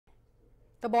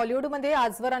तर बॉलिवूडमध्ये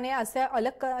आजवर असे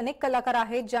अनेक कलाकार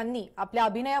आहेत ज्यांनी आपल्या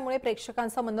अभिनयामुळे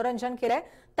प्रेक्षकांचं मनोरंजन केलंय।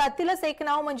 त्यातीलच एक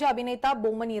नाव म्हणजे अभिनेता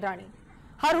बोमन इराणी।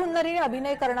 हर हुन्नरीने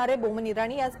अभिनय करणारे बोमन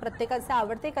इराणी आज प्रत्येकाचे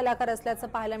आवडते कलाकार असल्याचं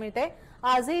पाहायला मिळते।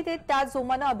 आजही ते त्याच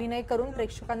जोमाने अभिनय करून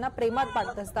प्रेक्षकांना प्रेमात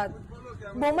पाडत असतात।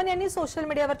 बोमन यांनी सोशल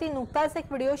मीडियावरती नुकताच एक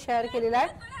व्हिडिओ शेअर केलेला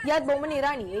आहे। यात बोमन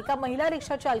इराणी एका महिला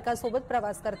रिक्षा चालकासोबत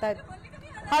प्रवास करतात।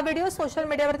 हा व्हिडिओ सोशल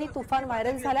मीडियावरती तुफान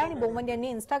व्हायरल झाला आणि बोमन यांनी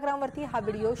इंस्टाग्रामवरती हा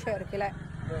व्हिडिओ शेअर केलाय।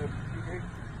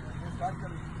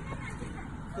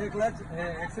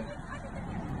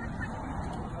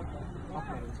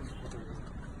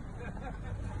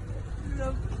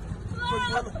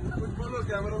 बोलो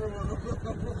कैमरा में बोलो।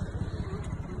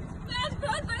 मैं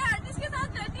बहुत बड़े आर्टिस्ट के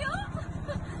साथ रहती हूँ।